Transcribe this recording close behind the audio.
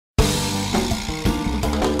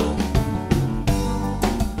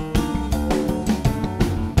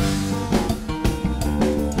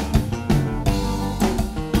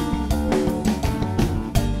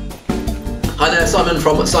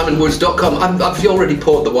Simon from simonwoods.com. I've already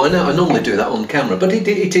poured the wine out. I normally do that on camera, but it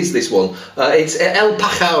is this one. It's El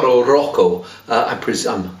Pajaro Rojo.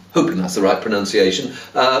 I'm hoping that's the right pronunciation.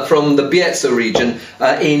 From the Bierzo region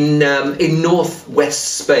in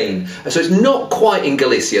northwest Spain. So it's not quite in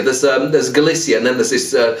Galicia. There's Galicia, and then there's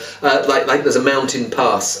this like there's a mountain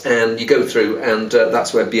pass, and you go through, and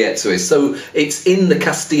that's where Bierzo is. So it's in the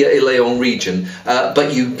Castilla y León region,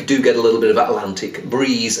 but you do get a little bit of Atlantic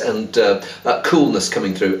breeze and coolness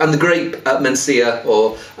coming through. And the grape Mencia,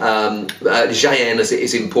 or Jaén as it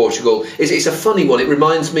is in Portugal, it's a funny one. It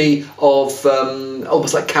reminds me of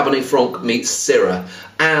almost like Cabernet Franc meets Syrah.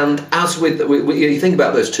 And as with you think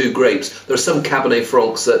about those two grapes, there are some Cabernet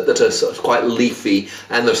Francs that are sort of quite leafy,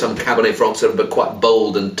 and there are some Cabernet Francs that are quite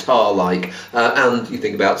bold and tar-like. And you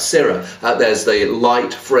think about Syrah, there's the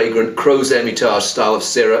light, fragrant Crozes Hermitage style of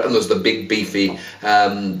Syrah, and there's the big, beefy,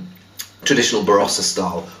 traditional Barossa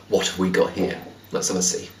style. What have we got here? Let's have a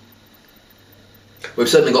see. We've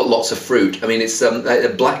certainly got lots of fruit. I mean, it's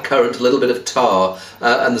a black currant, a little bit of tar,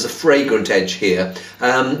 and there's a fragrant edge here.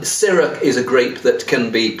 Syrah is a grape that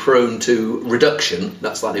can be prone to reduction,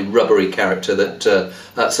 that slightly rubbery character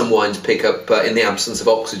that some wines pick up in the absence of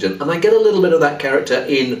oxygen. And I get a little bit of that character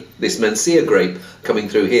in this Mencia grape coming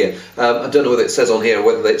through here. I don't know whether it says on here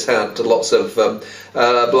whether it's had lots of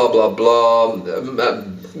blah, blah, blah,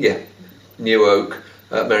 yeah, New Oak.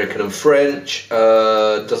 American and French,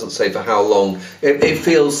 doesn't say for how long. It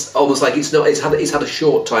feels almost like it's had a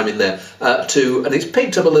short time in there and it's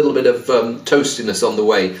picked up a little bit of toastiness on the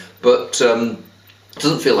way, but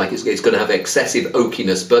doesn't feel like it's going to have excessive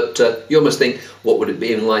oakiness. But you almost think, what would it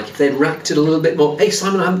be like if they'd racked it a little bit more? Hey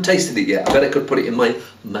Simon, I haven't tasted it yet. I bet I could put it in my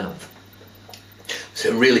mouth. It's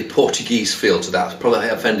a really Portuguese feel to that. Probably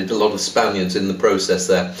offended a lot of Spaniards in the process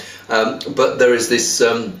there, but there is this.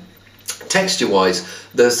 Texture-wise,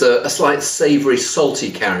 there's a slight savoury,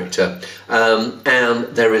 salty character,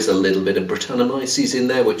 and there is a little bit of Brettanomyces in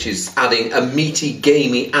there, which is adding a meaty,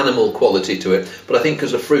 gamey animal quality to it. But I think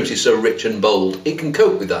because the fruit is so rich and bold, it can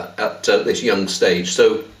cope with that at this young stage.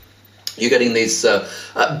 So you're getting these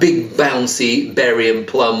big, bouncy berry and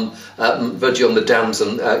plum, verging on the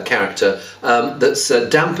damson character, that's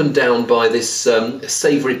dampened down by this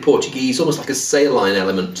savoury Portuguese, almost like a saline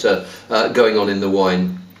element going on in the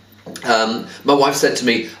wine. My wife said to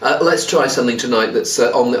me, let's try something tonight that's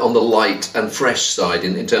on the light and fresh side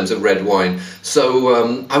in terms of red wine.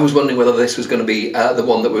 So I was wondering whether this was going to be the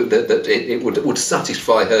one that would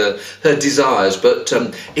satisfy her desires. But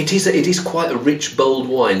it is quite a rich, bold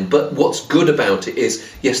wine. But what's good about it is,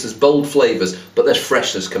 yes, there's bold flavours, but there's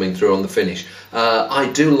freshness coming through on the finish. I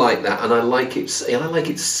do like that, and I like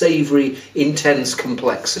its savoury, intense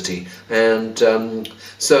complexity. And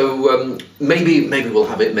so maybe we'll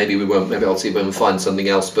have it. Maybe we won't. Maybe I'll see if we can find something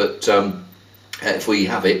else. But if we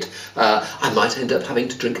have it, I might end up having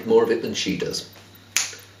to drink more of it than she does.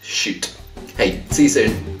 Shoot. Hey, see you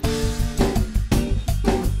soon.